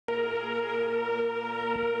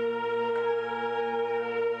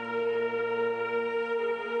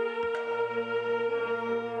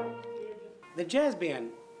The jazz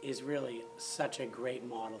band is really such a great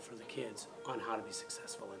model for the kids on how to be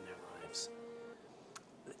successful in their lives.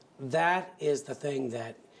 That is the thing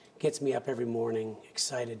that gets me up every morning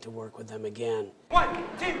excited to work with them again. 1,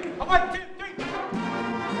 2, 1, 2, 3.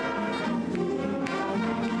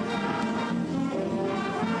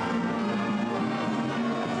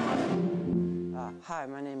 Hi,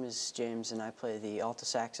 my name is James, and I play the alto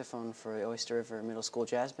saxophone for Oyster River Middle School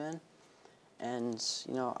Jazz Band. And,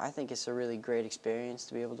 you know, I think it's a really great experience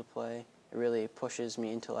to be able to play. It really pushes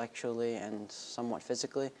me intellectually and somewhat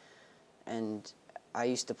physically. And I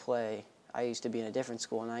used to be in a different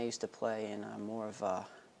school, and I used to play in more of a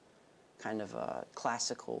kind of a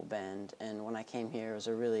classical band. And when I came here, it was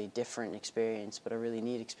a really different experience, but a really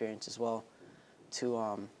neat experience as well,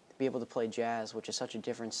 to be able to play jazz, which is such a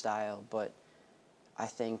different style, but I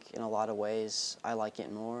think in a lot of ways I like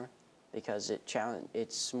it more because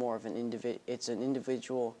it's more of an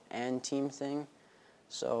individual and team thing.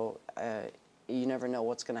 So you never know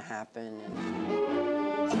what's going to happen.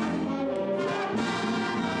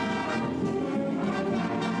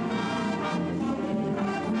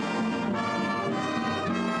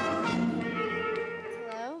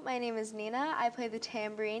 Hello, my name is Nina. I play the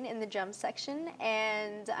tambourine in the drum section,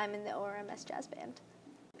 and I'm in the ORMS Jazz Band.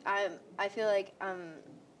 I feel like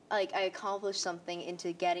I accomplished something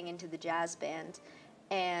into getting into the jazz band,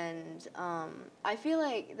 and I feel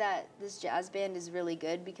like that this jazz band is really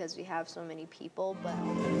good because we have so many people. But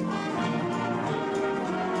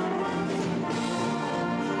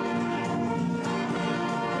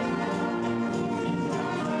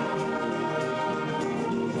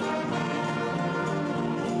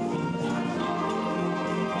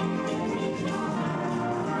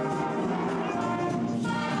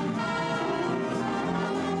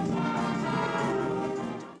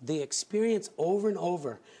the experience over and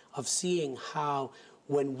over of seeing how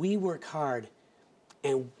when we work hard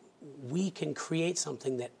and we can create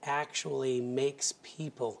something that actually makes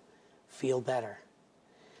people feel better.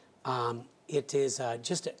 It is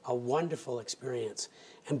just a wonderful experience.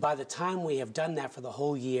 And by the time we have done that for the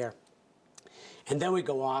whole year, and then we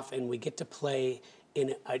go off and we get to play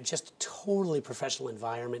in a just totally professional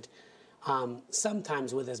environment,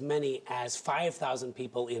 sometimes with as many as 5,000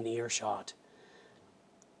 people in earshot.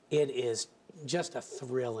 It is just a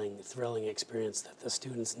thrilling, thrilling experience that the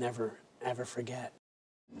students never, ever forget.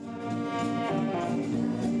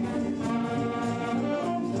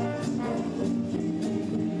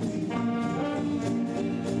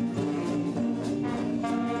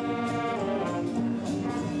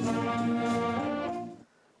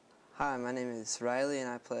 Hi, my name is Riley, and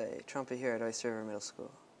I play trumpet here at Oyster River Middle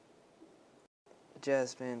School.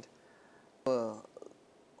 Jazz band. Well,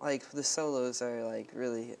 like, the solos are, like,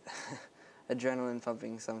 really adrenaline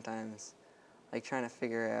pumping sometimes. Like, trying to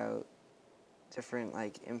figure out different,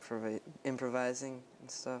 like, improvising and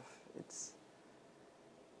stuff.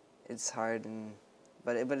 It's hard,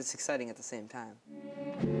 but it's exciting at the same time.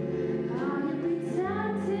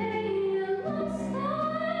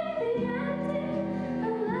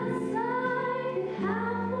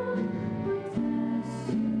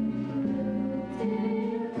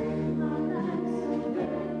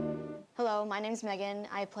 Hello, my name's Megan.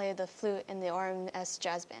 I play the flute in the ORMS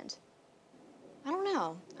Jazz Band. I don't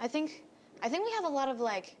know. I think we have a lot of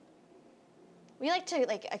we like to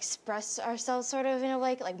express ourselves sort of in a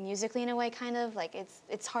way, like musically in a way, kind of. Like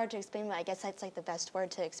it's hard to explain, but I guess that's like the best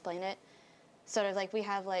word to explain it. Sort of like we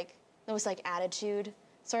have like those like attitude,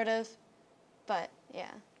 sort of. But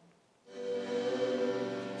yeah.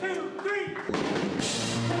 2, 3.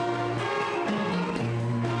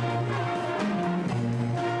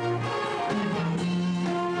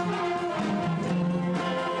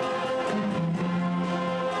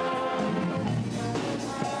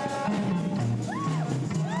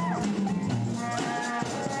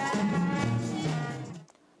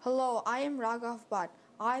 Hello, I am Raghav Bhatt.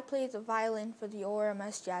 I play the violin for the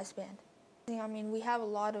ORMS Jazz Band. I mean, we have a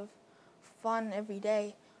lot of fun every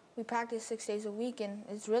day. We practice 6 days a week, and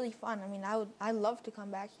it's really fun. I mean, I'd love to come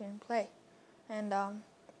back here and play. And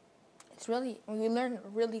we learn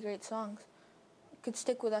really great songs. It could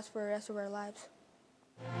stick with us for the rest of our lives.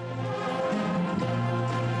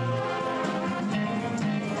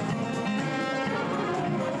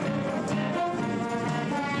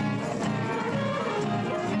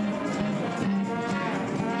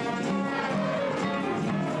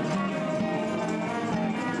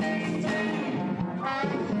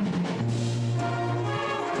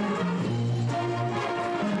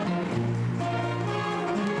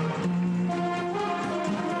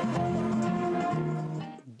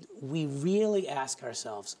 We really ask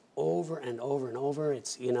ourselves over and over and over,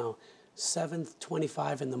 it's, you know,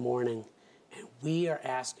 7:25 in the morning, and we are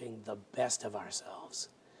asking the best of ourselves.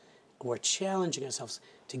 We're challenging ourselves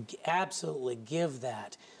to absolutely give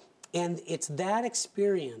that. And it's that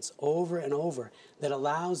experience over and over that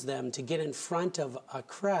allows them to get in front of a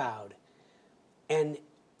crowd and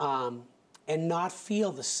not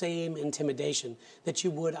feel the same intimidation that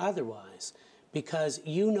you would otherwise, because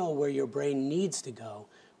you know where your brain needs to go,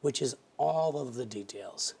 which is all of the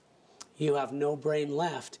details. You have no brain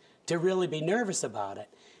left to really be nervous about it.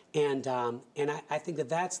 And I think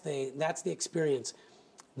that's the experience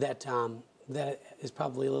that is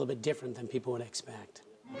probably a little bit different than people would expect.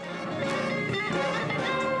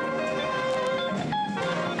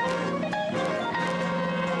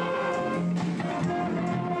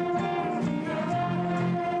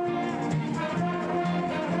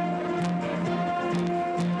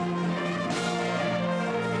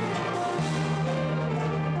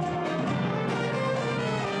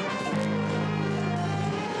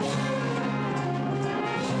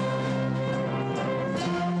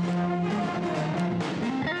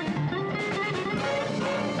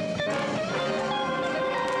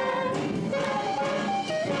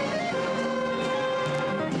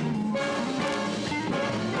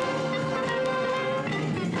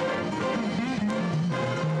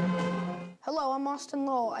 Hello, I'm Austin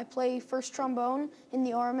Lowell. I play first trombone in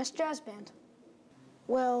the RMS Jazz Band.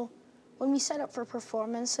 Well, when we set up for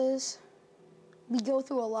performances, we go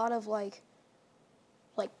through a lot of like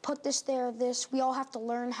put this there, this. We all have to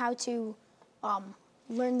learn how to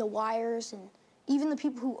learn the wires, and even the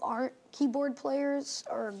people who aren't keyboard players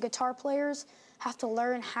or guitar players have to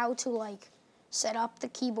learn how to like set up the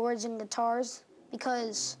keyboards and guitars,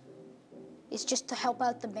 because it's just to help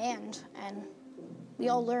out the band, and we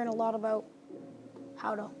all learn a lot about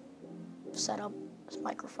how to set up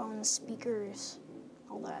microphones, speakers,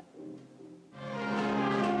 all that.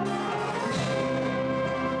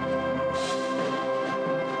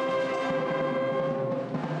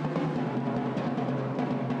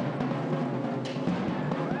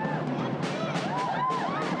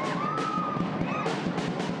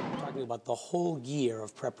 Talking about the whole year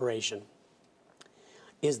of preparation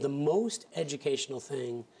is the most educational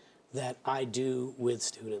thing that I do with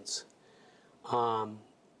students.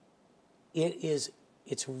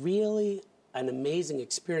 It's really an amazing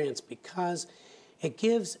experience because it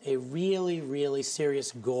gives a really, really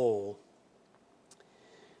serious goal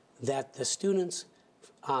that the students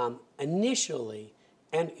initially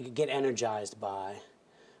get energized by,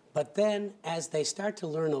 but then as they start to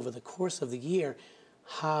learn over the course of the year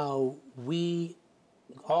how we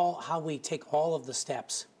take all of the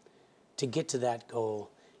steps to get to that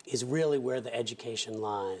goal is really where the education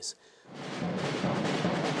lies.